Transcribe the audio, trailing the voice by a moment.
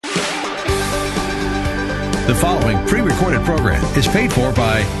The following pre-recorded program is paid for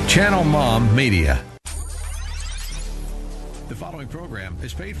by Channel Mom Media. The following program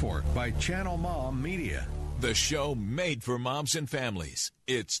is paid for by Channel Mom Media. The show made for moms and families.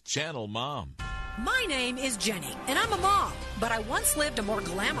 It's Channel Mom. My name is Jenny, and I'm a mom, but I once lived a more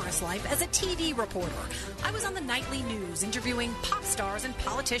glamorous life as a TV reporter. I was on the nightly news interviewing pop stars and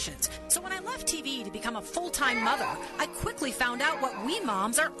politicians. So when I left TV to become a full-time mother, I quickly found out what we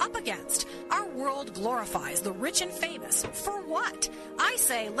moms are up against. Our world glorifies the rich and famous. For what? I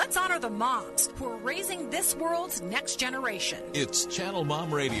say let's honor the moms who are raising this world's next generation. It's Channel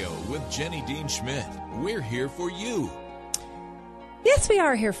Mom Radio with Jenny Dean Schmidt. We're here for you. Yes, we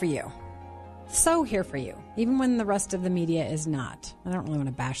are here for you. So here for you, even when the rest of the media is not. I don't really want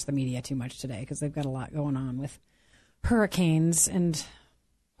to bash the media too much today because they've got a lot going on with hurricanes and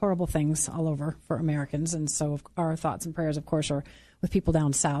horrible things all over for Americans. And so our thoughts and prayers, of course, are with people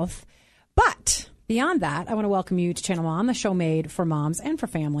down south. But beyond that, I want to welcome you to Channel Mom, the show made for moms and for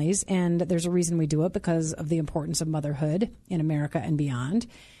families. And there's a reason we do it, because of the importance of motherhood in America and beyond.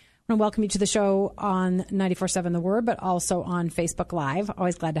 I want to welcome you to the show on 94.7 The Word, but also on Facebook Live.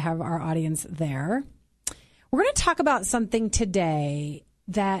 Always glad to have our audience there. We're going to talk about something today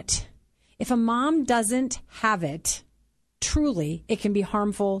that if a mom doesn't have it, truly, it can be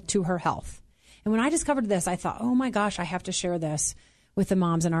harmful to her health. And when I discovered this, I thought, oh my gosh, I have to share this with the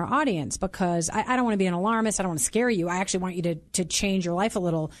moms in our audience, because I don't want to be an alarmist. I don't want to scare you. I actually want you to change your life a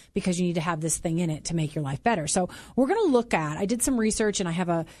little, because you need to have this thing in it to make your life better. So we're going to look at, I did some research, and I have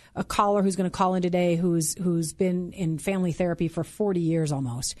a caller who's going to call in today who's been in family therapy for 40 years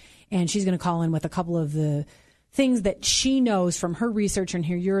almost. And she's going to call in with a couple of the things that she knows from her research and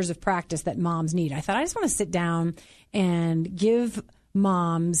her years of practice that moms need. I thought I just want to sit down and give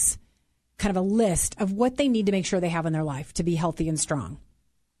moms kind of a list of what they need to make sure they have in their life to be healthy and strong.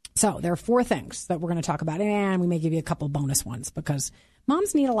 So there are 4 things that we're going to talk about, and we may give you a couple bonus ones because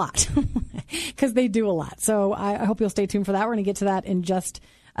moms need a lot because they do a lot. So I hope you'll stay tuned for that. We're going to get to that in just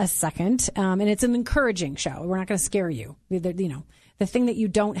a second. And it's an encouraging show. We're not going to scare you. The thing that you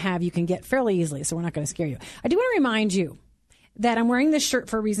don't have, you can get fairly easily. So we're not going to scare you. I do want to remind you that I'm wearing this shirt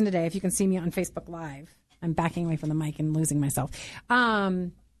for a reason today. If you can see me on Facebook Live, I'm backing away from the mic and losing myself.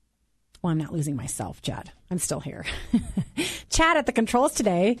 Well, I'm not losing myself, Chad. I'm still here. Chad at the controls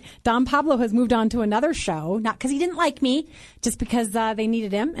today. Don Pablo has moved on to another show, not because he didn't like me, just because they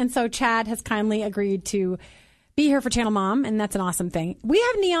needed him. And so Chad has kindly agreed to be here for Channel Mom, and that's an awesome thing. We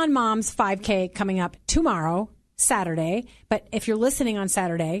have Neon Moms 5K coming up tomorrow, Saturday. But if you're listening on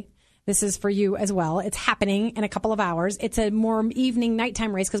Saturday, this is for you as well. It's happening in a couple of hours. It's a more evening,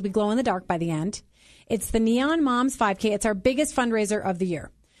 nighttime race because we glow in the dark by the end. It's the Neon Moms 5K. It's our biggest fundraiser of the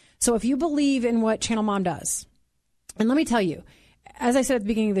year. So if you believe in what Channel Mom does, and let me tell you, as I said at the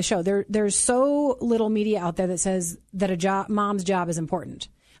beginning of the show, there's so little media out there that says that mom's job is important.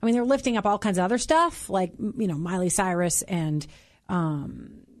 I mean, they're lifting up all kinds of other stuff like, Miley Cyrus and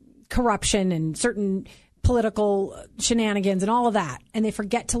corruption and certain political shenanigans and all of that. And they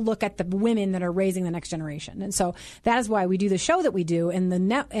forget to look at the women that are raising the next generation. And so that is why we do the show that we do and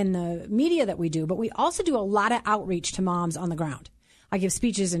the media that we do. But we also do a lot of outreach to moms on the ground. I give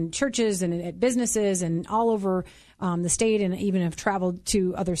speeches in churches and at businesses and all over the state, and even have traveled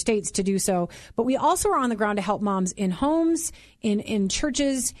to other states to do so. But we also are on the ground to help moms in homes, in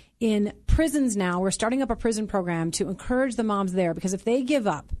churches, in prisons now. We're starting up a prison program to encourage the moms there, because if they give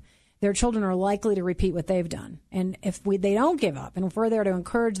up, their children are likely to repeat what they've done. And if they don't give up, and if we're there to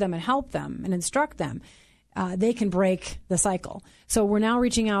encourage them and help them and instruct them, they can break the cycle. So we're now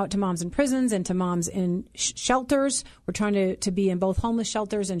reaching out to moms in prisons and to moms in shelters. We're trying to be in both homeless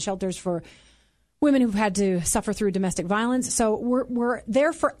shelters and shelters for women who've had to suffer through domestic violence. So we're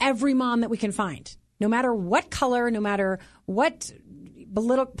there for every mom that we can find, no matter what color, no matter what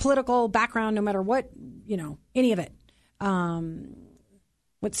political background, no matter what, any of it,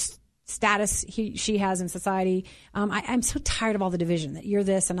 what's status she has in society. I'm so tired of all the division that you're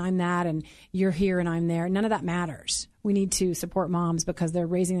this and I'm that and you're here and I'm there. None of that matters. We need to support moms because they're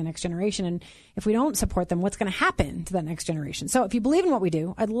raising the next generation. And if we don't support them, what's going to happen to that next generation? So if you believe in what we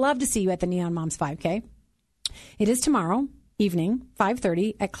do, I'd love to see you at the Neon Moms 5K. It is tomorrow evening,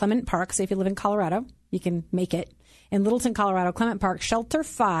 5:30 at Clement Park. So if you live in Colorado, you can make it. In Littleton, Colorado, Clement Park, Shelter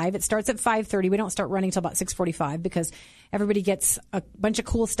 5. It starts at 5:30. We don't start running until about 6:45 because everybody gets a bunch of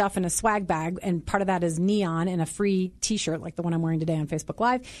cool stuff in a swag bag, and part of that is neon and a free T-shirt like the one I'm wearing today on Facebook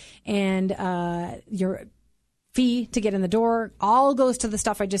Live. And your fee to get in the door all goes to the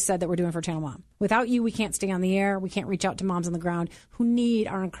stuff I just said that we're doing for Channel Mom. Without you, we can't stay on the air. We can't reach out to moms on the ground who need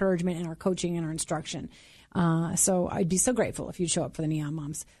our encouragement and our coaching and our instruction. So I'd be so grateful if you'd show up for the Neon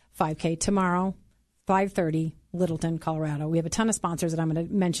Moms 5K tomorrow, 5:30, Littleton, Colorado. We have a ton of sponsors that I'm going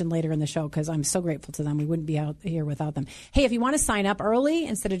to mention later in the show because I'm so grateful to them. We wouldn't be out here without them. Hey, if you want to sign up early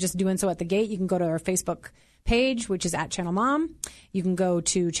instead of just doing so at the gate, you can go to our Facebook page, which is at Channel Mom. You can go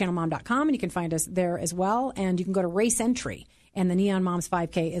to channelmom.com and you can find us there as well. And you can go to Race Entry, and the Neon Moms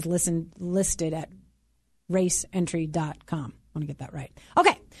 5K is listed at raceentry.com. I want to get that right.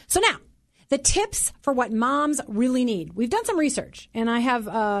 Okay, so now the tips for what moms really need. We've done some research, and I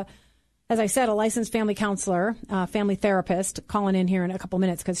have, as I said, a licensed family counselor, family therapist calling in here in a couple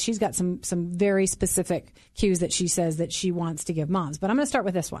minutes because she's got some very specific cues that she says that she wants to give moms. But I'm going to start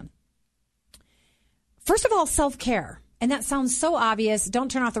with this one. First of all, self-care. And that sounds so obvious.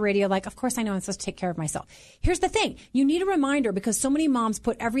 Don't turn off the radio like, of course I know I'm supposed to take care of myself. Here's the thing. You need a reminder because so many moms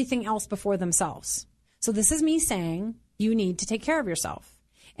put everything else before themselves. So this is me saying you need to take care of yourself.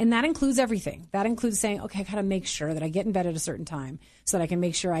 And that includes everything. That includes saying, okay, I got to make sure that I get in bed at a certain time so that I can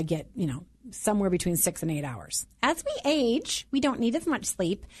make sure I get, somewhere between 6 and 8 hours. As we age, we don't need as much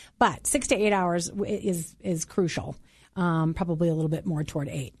sleep, but 6 to 8 hours is crucial. Probably a little bit more toward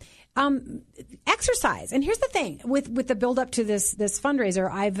 8. Exercise. And here's the thing with the build up to this fundraiser,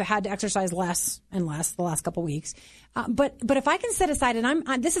 I've had to exercise less and less the last couple weeks. But if I can set aside,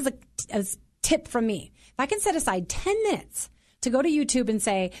 and this is a tip from me, if I can set aside 10 minutes to go to YouTube and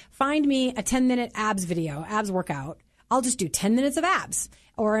say, find me a 10-minute abs workout, I'll just do 10 minutes of abs.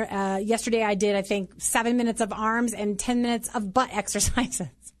 Or yesterday I did, I think, 7 minutes of arms and 10 minutes of butt exercises.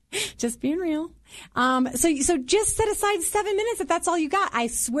 Just being real. So just set aside 7 minutes if that's all you got. I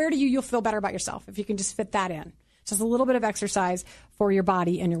swear to you, you'll feel better about yourself if you can just fit that in. Just a little bit of exercise for your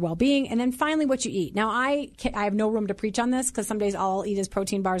body and your well-being. And then finally, what you eat. Now, I have no room to preach on this because some days all I'll eat is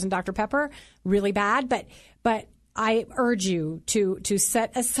protein bars and Dr. Pepper. Really bad. But I urge you to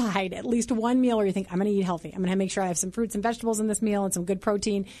set aside at least one meal where you think, I'm going to eat healthy. I'm going to make sure I have some fruits and vegetables in this meal and some good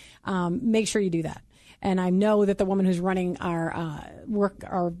protein. Make sure you do that. And I know that the woman who's running our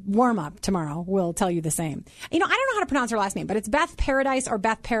warm-up tomorrow will tell you the same. I don't know how to pronounce her last name, but it's Beth Paradise or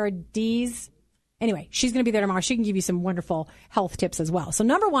Beth Paradise. Anyway, she's going to be there tomorrow. She can give you some wonderful health tips as well. So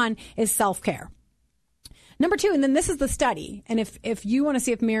number 1 is self-care. Number 2, and then this is the study. And if you want to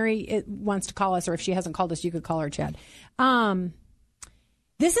see if Mary wants to call us, or if she hasn't called us, you could call her, Chad.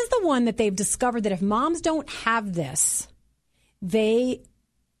 This is the one that they've discovered that if moms don't have this, they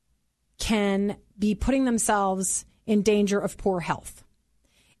can be putting themselves in danger of poor health.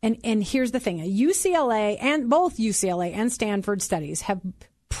 And here's the thing. UCLA and both UCLA and Stanford studies have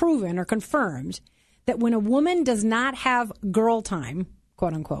proven or confirmed that when a woman does not have girl time,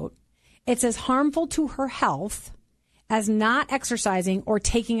 quote unquote, it's as harmful to her health as not exercising or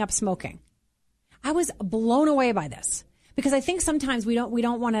taking up smoking. I was blown away by this because I think sometimes we don't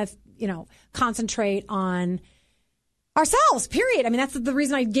want to, concentrate on ourselves, period. I mean, that's the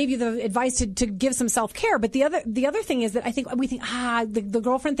reason I gave you the advice to give some self-care. But the other thing is that I think we think, the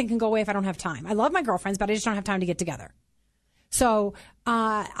girlfriend thing can go away if I don't have time. I love my girlfriends, but I just don't have time to get together. So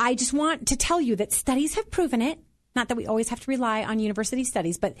I just want to tell you that studies have proven it. Not that we always have to rely on university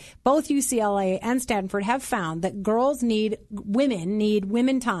studies, but both UCLA and Stanford have found that women need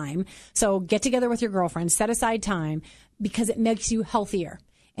women time. So get together with your girlfriend, set aside time because it makes you healthier.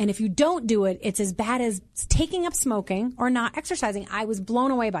 And if you don't do it, it's as bad as taking up smoking or not exercising. I was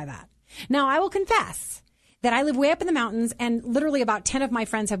blown away by that. Now, I will confess that I live way up in the mountains and literally about 10 of my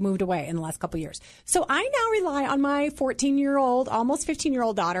friends have moved away in the last couple of years. So I now rely on my 14-year-old, almost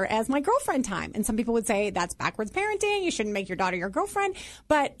 15-year-old daughter as my girlfriend time. And some people would say that's backwards parenting. You shouldn't make your daughter your girlfriend.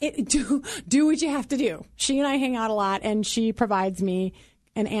 But do what you have to do. She and I hang out a lot and she provides me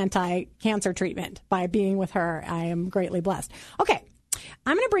an anti-cancer treatment by being with her. I am greatly blessed. Okay.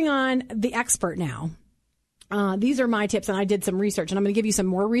 I'm going to bring on the expert now. These are my tips, and I did some research, and I'm going to give you some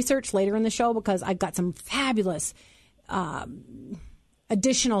more research later in the show because I've got some fabulous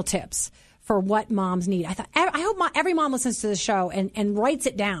additional tips for what moms need. I hope every mom listens to the show and writes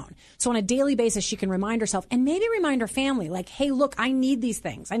it down. So on a daily basis, she can remind herself and maybe remind her family, like, hey, look, I need these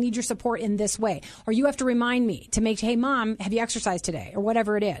things. I need your support in this way. Or you have to remind me to hey, mom, have you exercised today? Or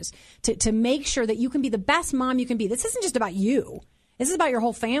whatever it is, to make sure that you can be the best mom you can be. This isn't just about you. This is about your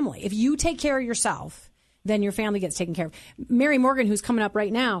whole family. If you take care of yourself, then your family gets taken care of. Mary Morgan, who's coming up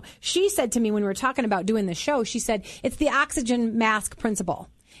right now, she said to me when we were talking about doing this show, she said, it's the oxygen mask principle.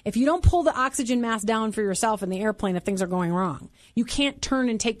 If you don't pull the oxygen mask down for yourself in the airplane if things are going wrong, you can't turn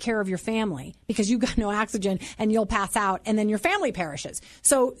and take care of your family because you've got no oxygen and you'll pass out and then your family perishes.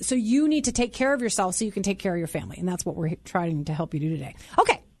 So you need to take care of yourself so you can take care of your family. And that's what we're trying to help you do today.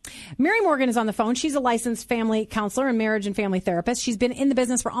 Okay. Mary Morgan is on the phone. She's a licensed family counselor and marriage and family therapist. She's been in the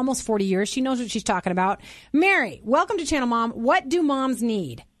business for almost 40 years. She knows what she's talking about. Mary, welcome to Channel Mom. What do moms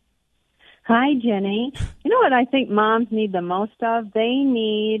need? Hi, Jenny. You know what I think moms need the most of? They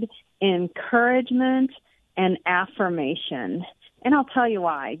need encouragement and affirmation. And I'll tell you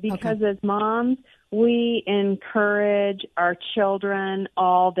why. Because as moms, we encourage our children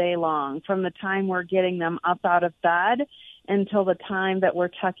all day long, from the time we're getting them up out of bed until the time that we're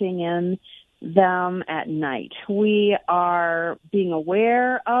tucking in them at night. We are being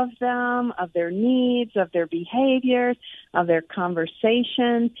aware of them, of their needs, of their behaviors, of their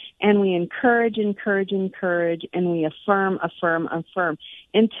conversation, and we encourage, and we affirm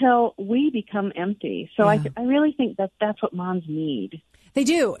until we become empty. So I really think that that's what moms need. They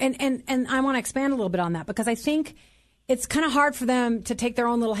do. And I want to expand a little bit on that, because I think it's kind of hard for them to take their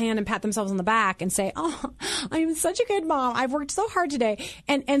own little hand and pat themselves on the back and say, oh, I'm such a good mom. I've worked so hard today.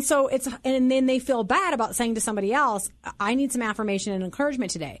 And then they feel bad about saying to somebody else, I need some affirmation and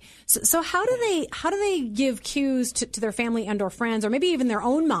encouragement today. So how do they give cues to their family and or friends, or maybe even their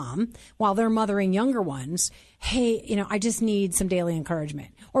own mom while they're mothering younger ones? Hey, I just need some daily encouragement.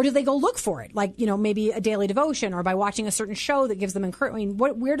 Or do they go look for it? Like, maybe a daily devotion, or by watching a certain show that gives them encouragement.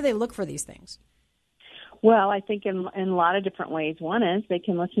 Where do they look for these things? Well, I think in a lot of different ways. One is they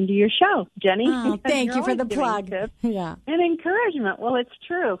can listen to your show, Jenny. Oh, thank you for the plug. Yeah. And encouragement. Well, it's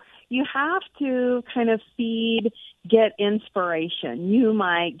true. You have to kind of get inspiration. You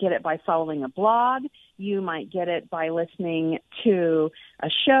might get it by following a blog. You might get it by listening to a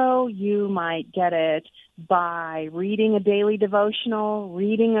show. You might get it by reading a daily devotional,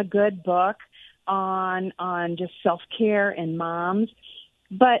 reading a good book on just self-care and moms.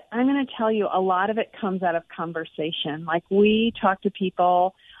 But I'm going to tell you, a lot of it comes out of conversation. Like, we talk to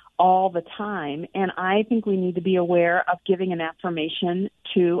people all the time, and I think we need to be aware of giving an affirmation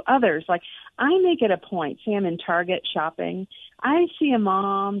to others. Like, I make it a point, say I'm in Target shopping, I see a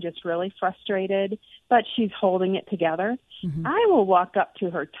mom just really frustrated, but she's holding it together. Mm-hmm. I will walk up to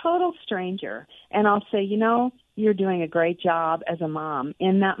her, total stranger, and I'll say, you're doing a great job as a mom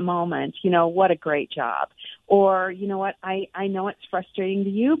in that moment. What a great job. Or, you know what, I know it's frustrating to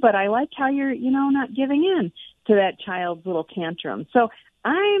you, but I like how you're, not giving in to that child's little tantrum. So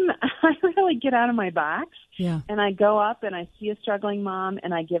I really get out of my box, and I go up and I see a struggling mom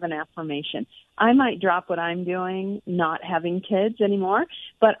and I give an affirmation. I might drop what I'm doing, not having kids anymore,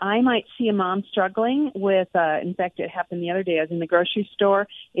 but I might see a mom struggling with, in fact, it happened the other day. I was in the grocery store.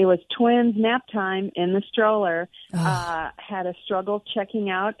 It was twins nap time in the stroller, had a struggle checking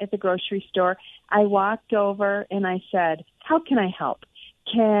out at the grocery store. I walked over and I said, how can I help?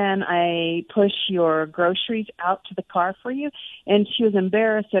 Can I push your groceries out to the car for you? And she was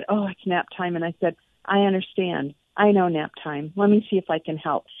embarrassed, said, oh, it's nap time. And I said, I understand. I know nap time. Let me see if I can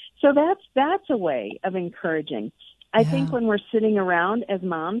help. So that's a way of encouraging. I think when we're sitting around as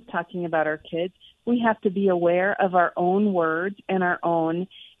moms talking about our kids, we have to be aware of our own words and our own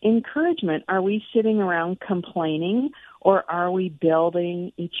encouragement. Are we sitting around complaining, or are we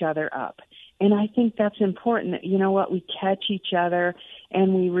building each other up? And I think that's important, that, we catch each other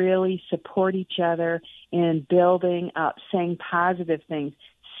and we really support each other in building up, saying positive things,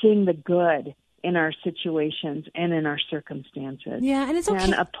 seeing the good in our situations and in our circumstances. Yeah, and it's okay.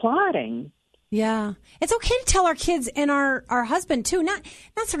 And applauding. Yeah. It's okay to tell our kids and our husband, too, not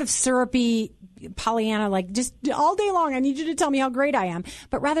sort of syrupy Pollyanna, like just all day long, I need you to tell me how great I am,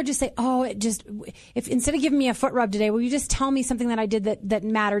 but rather just say, if instead of giving me a foot rub today, will you just tell me something that I did that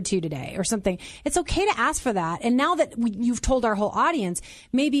mattered to you today or something? It's okay to ask for that. And now that you've told our whole audience,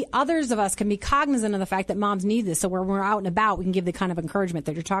 maybe others of us can be cognizant of the fact that moms need this. So when we're out and about, we can give the kind of encouragement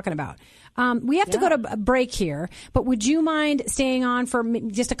that you're talking about. We have to go to a break here, but would you mind staying on for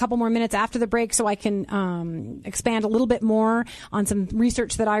just a couple more minutes after the break so I can expand a little bit more on some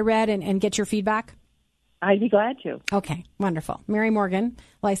research that I read and get your feedback? I'd be glad to. Okay, wonderful. Mary Morgan,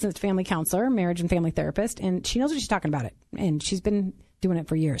 licensed family counselor, marriage and family therapist, and she knows what she's talking about it, and she's been doing it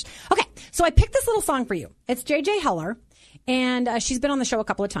for years. Okay, so I picked this little song for you. It's J.J. Heller, and she's been on the show a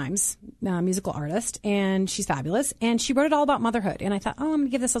couple of times, musical artist, and she's fabulous, and she wrote it all about motherhood, and I thought, I'm going to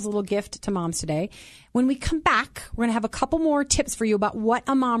give this as a little gift to moms today. When we come back, we're going to have a couple more tips for you about what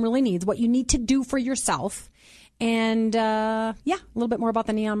a mom really needs, what you need to do for yourself, and, a little bit more about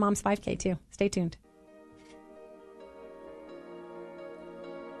the Neon Moms 5K, too. Stay tuned.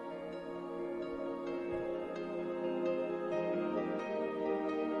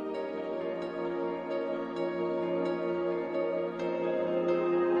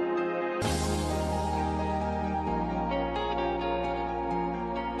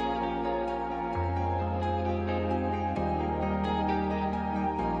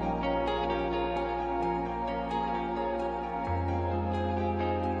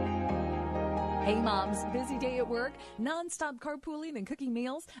 Hey moms, busy day at work? Non-stop carpooling and cooking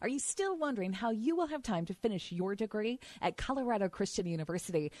meals? Are you still wondering how you will have time to finish your degree? At Colorado Christian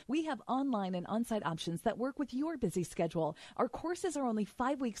University, we have online and on-site options that work with your busy schedule. Our courses are only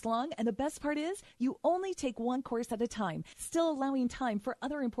 5 weeks long, and the best part is you only take one course at a time, still allowing time for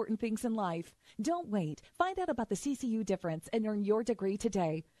other important things in life. Don't wait. Find out about the CCU difference and earn your degree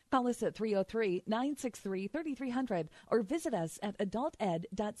today. Call us at 303-963-3300 or visit us at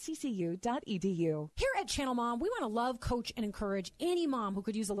adulted.ccu.edu. Here at Channel Mom, we want to love, coach, and encourage any mom who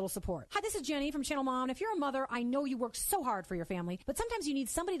could use a little support. Hi, this is Jenny from Channel Mom. If you're a mother, I know you work so hard for your family, but sometimes you need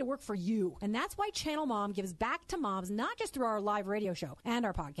somebody to work for you. And that's why Channel Mom gives back to moms, not just through our live radio show and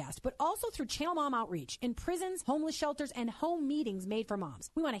our podcast, but also through Channel Mom outreach in prisons, homeless shelters, and home meetings made for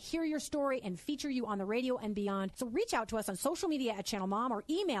moms. We want to hear your story and feature you on the radio and beyond. So reach out to us on social media at Channel Mom or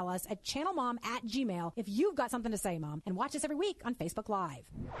email us at channelmom@gmail.com if you've got something to say, Mom. And watch us every week on Facebook Live.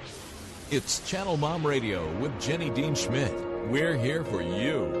 It's Channel Mom Radio with Jenny Dean Schmidt. We're here for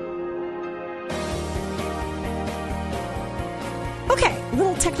you. Okay, a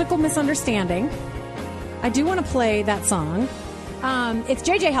little technical misunderstanding. I do want to play that song. It's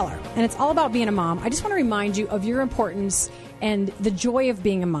J.J. Heller, and it's all about being a mom. I just want to remind you of your importance and the joy of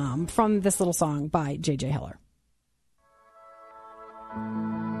being a mom from this little song by J.J. Heller.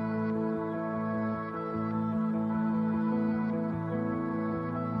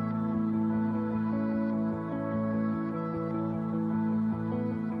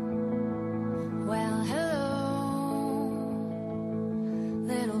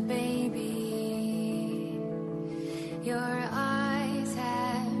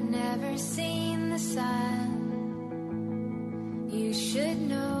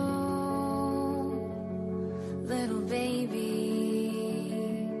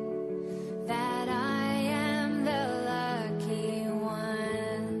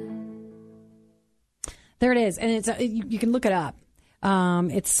 There it is, and it's you can look it up.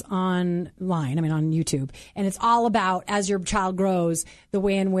 It's online, on YouTube, and it's all about, as your child grows, the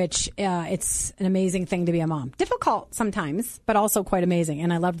way in which it's an amazing thing to be a mom. Difficult sometimes, but also quite amazing.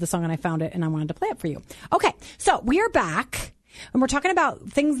 And I loved the song, and I found it, and I wanted to play it for you. Okay, so we are back. And we're talking about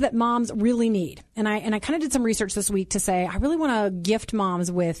things that moms really need. And I kind of did some research this week to say I really want to gift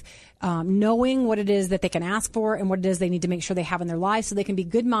moms with knowing what it is that they can ask for and what it is they need to make sure they have in their lives so they can be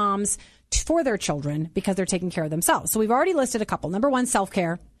good moms for their children because they're taking care of themselves. So we've already listed a couple. Number one,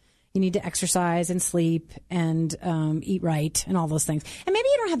 self-care. You need to exercise and sleep and eat right and all those things. And maybe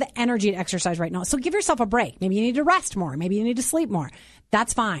you don't have the energy to exercise right now, so give yourself a break. Maybe you need to rest more. Maybe you need to sleep more.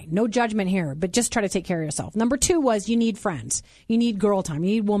 That's fine. No judgment here, but just try to take care of yourself. Number two was you need friends. You need girl time.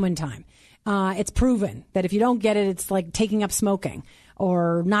 You need woman time. It's proven that if you don't get it, it's like taking up smoking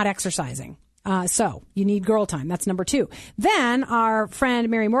or not exercising. So you need girl time. That's number two. Then our friend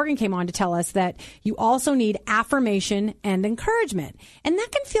Mary Morgan came on to tell us that you also need affirmation and encouragement. And that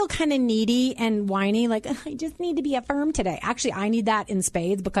can feel kind of needy and whiny, like, I just need to be affirmed today. Actually, I need that in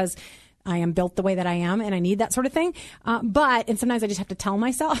spades because I am built the way that I am and I need that sort of thing. And sometimes I just have to tell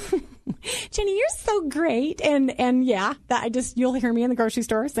myself, Jenny, you're so great. And yeah, that you'll hear me in the grocery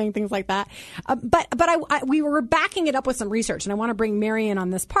store saying things like that. But we were backing it up with some research, and I want to bring Mary in on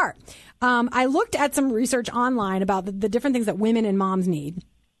this part. I looked at some research online about the different things that women and moms need.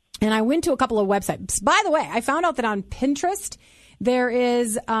 And I went to a couple of websites. By the way, I found out that on Pinterest, there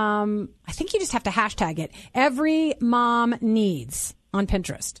is, I think you just have to hashtag it, Every Mom Needs. On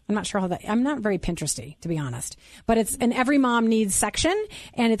Pinterest. I'm not sure I'm not very Pinteresty, to be honest, but it's an Every Mom Needs section,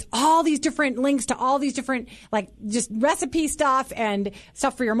 and it's all these different links to all these different, like, just recipe stuff and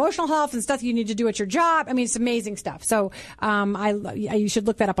stuff for your emotional health and stuff you need to do at your job. It's amazing stuff. So, you should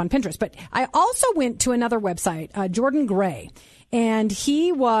look that up on Pinterest. But I also went to another website, Jordan Gray. And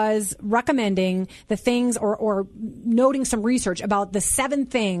he was recommending the things or noting some research about the 7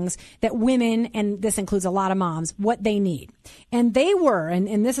 things that women, and this includes a lot of moms, what they need. And they were,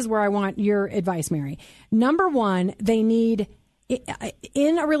 and this is where I want your advice, Mary. Number one, they need,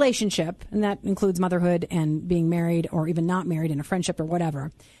 in a relationship, and that includes motherhood and being married or even not married in a friendship or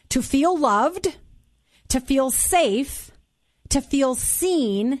whatever, to feel loved, to feel safe, to feel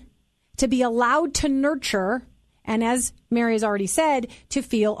seen, to be allowed to nurture, and as Mary has already said, to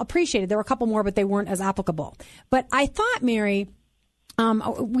feel appreciated. There were a couple more, but they weren't as applicable. But I thought, Mary,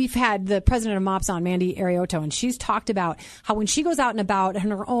 we've had the president of MOPS on, Mandy Arioto, and she's talked about how when she goes out and about in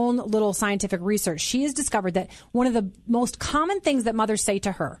her own little scientific research, she has discovered that one of the most common things that mothers say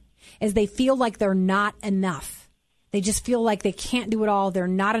to her is they feel like they're not enough. They just feel like they can't do it all. They're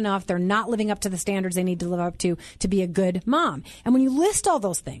not enough. They're not living up to the standards they need to live up to be a good mom. And when you list all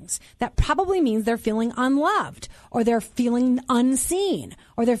those things, that probably means they're feeling unloved, or they're feeling unseen,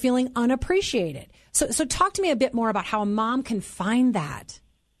 or they're feeling unappreciated. So talk to me a bit more about how a mom can find that.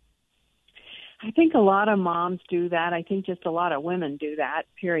 I think a lot of moms do that. I think just a lot of women do that,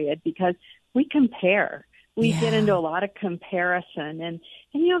 period, because we compare. We get into a lot of comparison. And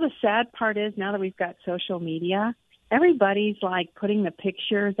the sad part is now that we've got social media, everybody's like putting the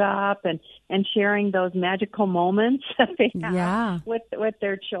pictures up and sharing those magical moments that they have with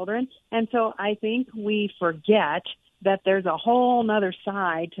their children. And so I think we forget that there's a whole nother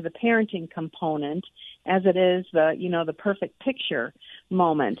side to the parenting component as it is the perfect picture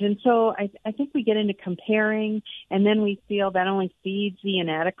moment. And so I think we get into comparing, and then we feel that only feeds the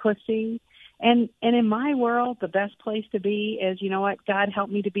inadequacy. And in my world, the best place to be is, God help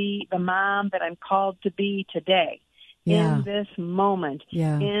me to be the mom that I'm called to be today. In this moment,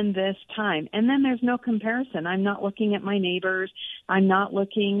 in this time. And then there's no comparison. I'm not looking at my neighbors. I'm not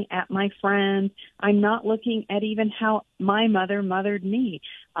looking at my friends. I'm not looking at even how my mother mothered me.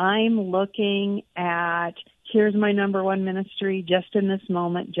 I'm looking at, here's my number one ministry just in this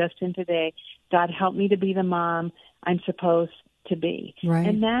moment, just in today. God, help me to be the mom I'm supposed to be. Right.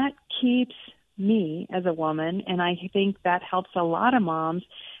 And that keeps me as a woman, and I think that helps a lot of moms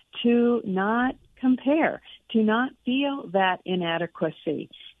to not compare, to not feel that inadequacy,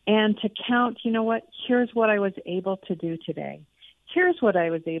 and to count, here's what I was able to do today. Here's what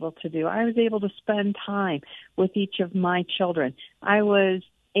I was able to do. I was able to spend time with each of my children. I was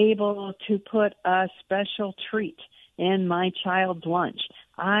able to put a special treat in my child's lunch.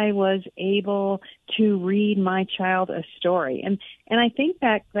 I was able to read my child a story. And I think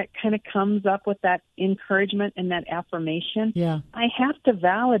that kind of comes up with that encouragement and that affirmation. Yeah. I have to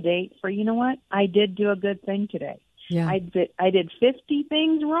validate for, I did do a good thing today. Yeah. I did 50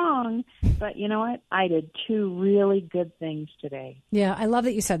 things wrong, but I did 2 really good things today. Yeah, I love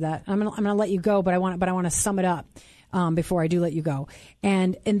that you said that. I'm gonna let you go, but I want to sum it up before I do let you go.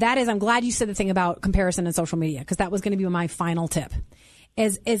 And that is, I'm glad you said the thing about comparison and social media, because that was going to be my final tip.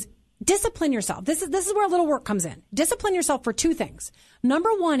 Is discipline yourself. This is where a little work comes in. Discipline yourself for 2 things. Number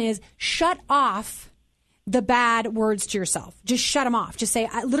 1 is shut off the bad words to yourself. Just shut them off. Just say,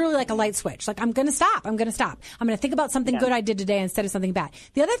 literally like a light switch. Like, I'm going to stop. I'm going to stop. I'm going to think about something good I did today instead of something bad.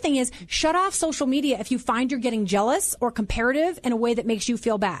 The other thing is shut off social media if you find you're getting jealous or comparative in a way that makes you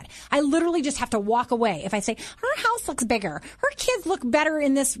feel bad. I literally just have to walk away. If I say, her house looks bigger, her kids look better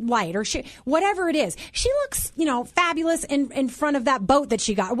in this light, or whatever it is, she looks, fabulous in front of that boat that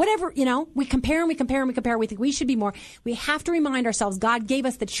she got, whatever, we compare and we compare and we compare. We think we should be more. We have to remind ourselves God gave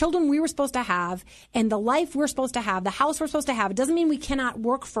us the children we were supposed to have and the life we're supposed to have, the house we're supposed to have. It doesn't mean we cannot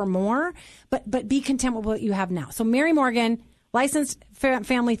work for more, but be content with what you have now. So Mary Morgan, licensed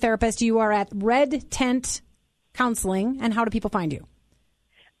family therapist, you are at Red Tent Counseling. And how do people find you?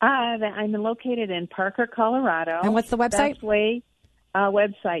 I'm located in Parker, Colorado. And what's the website?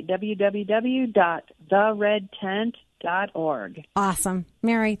 Website, www.theredtent.org. Awesome.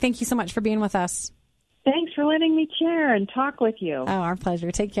 Mary, thank you so much for being with us. Thanks for letting me share and talk with you. Oh, our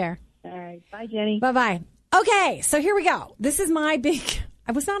pleasure. Take care. All right. Bye, Jenny. Bye-bye. Okay, so here we go. This is my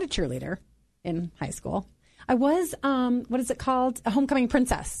I was not a cheerleader in high school. I was, what is it called? A homecoming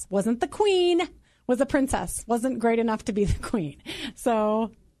princess. Wasn't the queen, was a princess. Wasn't great enough to be the queen.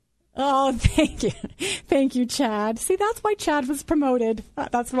 So, oh, thank you. Thank you, Chad. See, that's why Chad was promoted.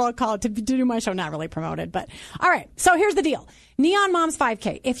 That's what I'll call it, to do my show. Not really promoted, but all right. So here's the deal. Neon Moms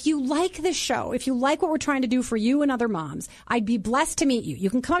 5K. If you like this show, if you like what we're trying to do for you and other moms, I'd be blessed to meet you.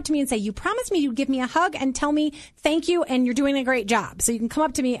 You can come up to me and say, you promised me you'd give me a hug and tell me thank you and you're doing a great job. So you can come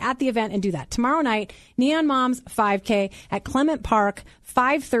up to me at the event and do that. Tomorrow night, Neon Moms 5K at Clement Park,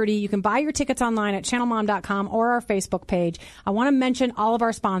 5:30. You can buy your tickets online at channelmom.com or our Facebook page. I want to mention all of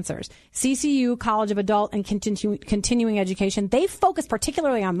our sponsors. CCU, College of Adult and Continuing Education. They focus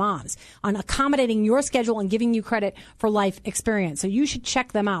particularly on moms, on accommodating your schedule and giving you credit for life experience. So you should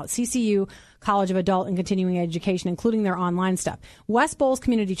check them out. CCU, College of Adult and Continuing Education, including their online stuff. West Bowles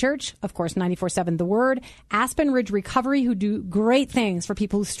Community Church, of course, 94.7 The Word. Aspen Ridge Recovery, who do great things for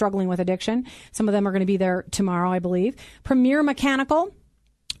people who are struggling with addiction. Some of them are going to be there tomorrow, I believe. Premier Mechanical.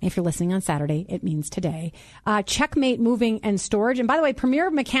 If you're listening on Saturday, it means today. Checkmate Moving and Storage. And by the way, Premier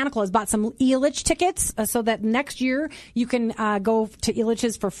Mechanical has bought some Elitch tickets so that next year you can go to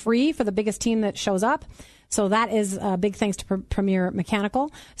Elitch's for free for the biggest team that shows up. So that is big thanks to Premier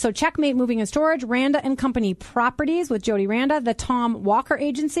Mechanical. So Checkmate Moving and Storage, Randa and Company Properties with Jody Randa, the Tom Walker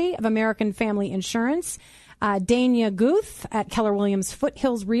Agency of American Family Insurance, Dania Guth at Keller Williams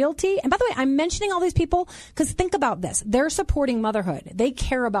Foothills Realty. And by the way, I'm mentioning all these people because think about this. They're supporting motherhood. They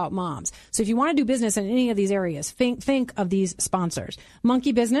care about moms. So if you want to do business in any of these areas, think of these sponsors.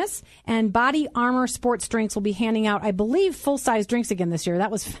 Monkey Business and Body Armor Sports Drinks will be handing out, I believe, full-size drinks again this year.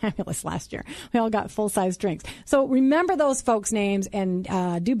 That was fabulous last year. We all got full-size drinks. So remember those folks' names and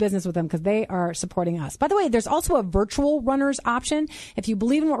do business with them because they are supporting us. By the way, there's also a virtual runners option. If you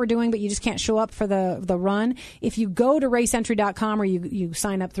believe in what we're doing, but you just can't show up for the run, if you go to raceentry.com or you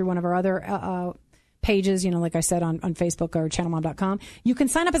sign up through one of our other pages, like I said, on Facebook or channelmom.com, you can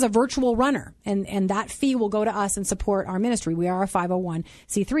sign up as a virtual runner, and that fee will go to us and support our ministry. We are a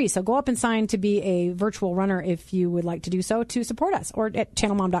 501c3, so go up and sign to be a virtual runner if you would like to do so to support us, or at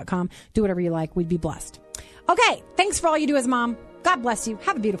channelmom.com. Do whatever you like. We'd be blessed. Okay, thanks for all you do as a mom. God bless you.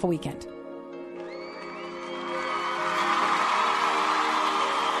 Have a beautiful weekend.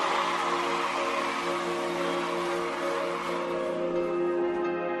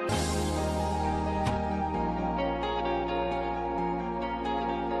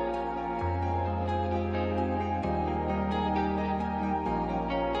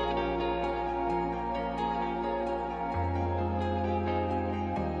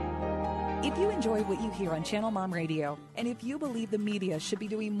 If you enjoy what you hear on Channel Mom Radio, and if you believe the media should be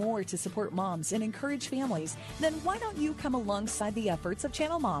doing more to support moms and encourage families, then why don't you come alongside the efforts of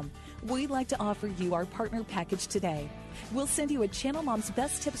Channel Mom? We'd like to offer you our partner package today. We'll send you a Channel Mom's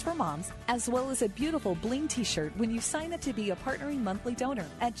Best Tips for Moms, as well as a beautiful bling t-shirt when you sign up to be a partnering monthly donor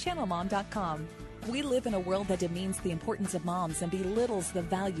at channelmom.com. We live in a world that demeans the importance of moms and belittles the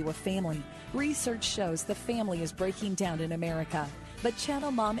value of family. Research shows the family is breaking down in America. But Channel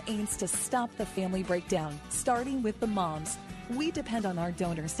Mom aims to stop the family breakdown, starting with the moms. We depend on our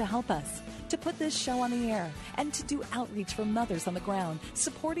donors to help us, to put this show on the air, and to do outreach for mothers on the ground,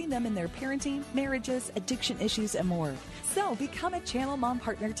 supporting them in their parenting, marriages, addiction issues, and more. So become a Channel Mom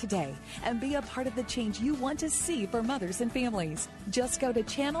partner today and be a part of the change you want to see for mothers and families. Just go to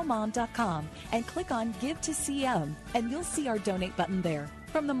channelmom.com and click on Give to CM, and you'll see our donate button there.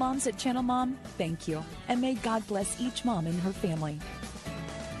 From the moms at Channel Mom, thank you. And may God bless each mom and her family.